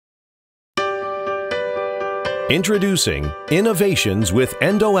Introducing Innovations with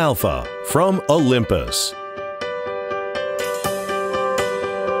EndoAlpha from Olympus.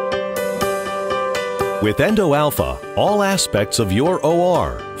 With EndoAlpha, all aspects of your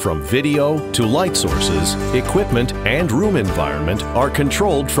OR, from video to light sources, equipment, and room environment, are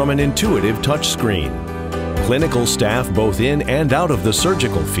controlled from an intuitive touchscreen. Clinical staff both in and out of the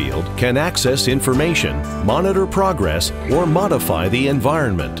surgical field can access information, monitor progress, or modify the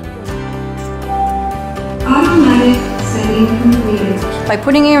environment. Automatic setting completed. By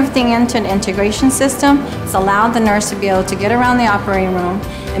putting everything into an integration system, it's allowed the nurse to be able to get around the operating room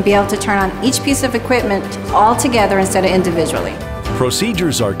and be able to turn on each piece of equipment all together instead of individually.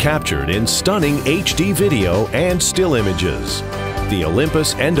 Procedures are captured in stunning HD video and still images. The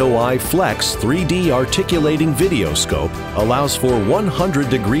Olympus EndoEye Flex 3D articulating video scope allows for 100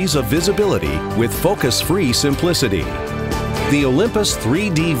 degrees of visibility with focus-free simplicity. The Olympus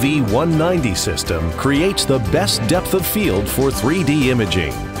 3D V190 system creates the best depth of field for 3D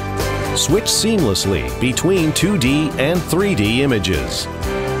imaging. Switch seamlessly between 2D and 3D images.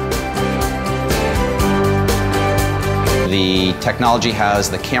 The technology has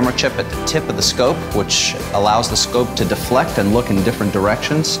the camera chip at the tip of the scope, which allows the scope to deflect and look in different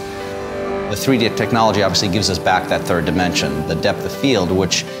directions. The 3D technology obviously gives us back that third dimension, the depth of field,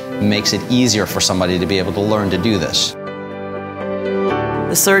 which makes it easier for somebody to be able to learn to do this.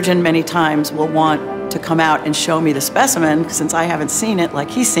 The surgeon many times will want to come out and show me the specimen, since I haven't seen it like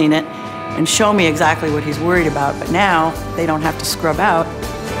he's seen it, and show me exactly what he's worried about. But now they don't have to scrub out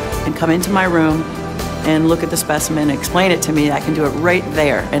and come into my room and look at the specimen and explain it to me. I can do it right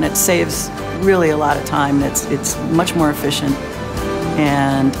there, and it saves really a lot of time. It's much more efficient,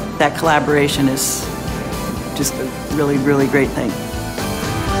 and that collaboration is just a really, really great thing.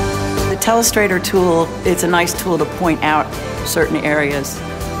 The Telestrator tool, it's a nice tool to point out certain areas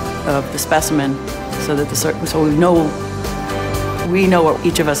of the specimen so that we know what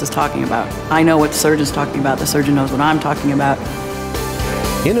each of us is talking about. I know what the surgeon's talking about, the surgeon knows what I'm talking about.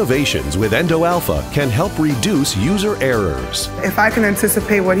 Innovations with EndoAlpha can help reduce user errors. If I can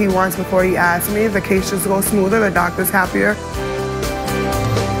anticipate what he wants before he asks me, the case just goes smoother, the doctor's happier.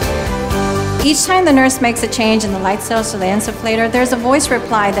 Each time the nurse makes a change in the light source or the insufflator, there's a voice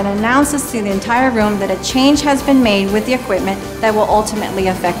reply that announces to the entire room that a change has been made with the equipment that will ultimately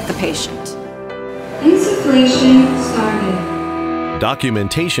affect the patient. Insufflation started.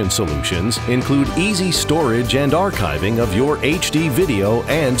 Documentation solutions include easy storage and archiving of your HD video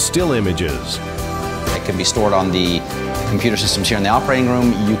and still images. It can be stored on the computer systems here in the operating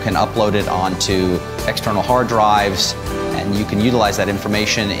room. You can upload it onto external hard drives, and you can utilize that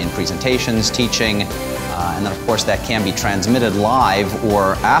information in presentations, teaching, and then of course that can be transmitted live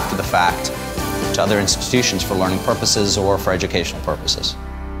or after the fact to other institutions for learning purposes or for educational purposes.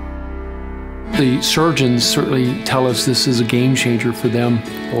 The surgeons certainly tell us this is a game changer for them.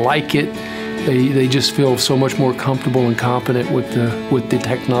 Like it, they just feel so much more comfortable and competent with the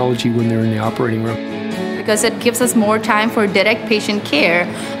technology when they're in the operating room. Because it gives us more time for direct patient care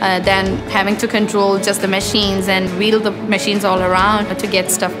than having to control just the machines and wheel the machines all around to get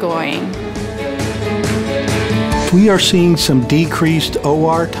stuff going. We are seeing some decreased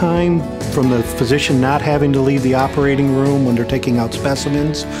OR time from the physician not having to leave the operating room when they're taking out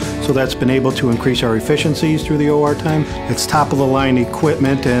specimens. So that's been able to increase our efficiencies through the OR time. It's top of the line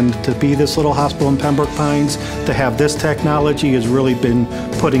equipment, and to be this little hospital in Pembroke Pines, to have this technology has really been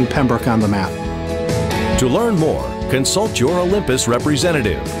putting Pembroke on the map. To learn more, consult your Olympus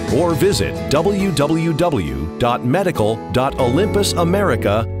representative or visit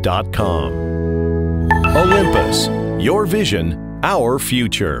www.medical.olympusamerica.com. Olympus, your vision, our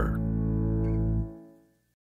future.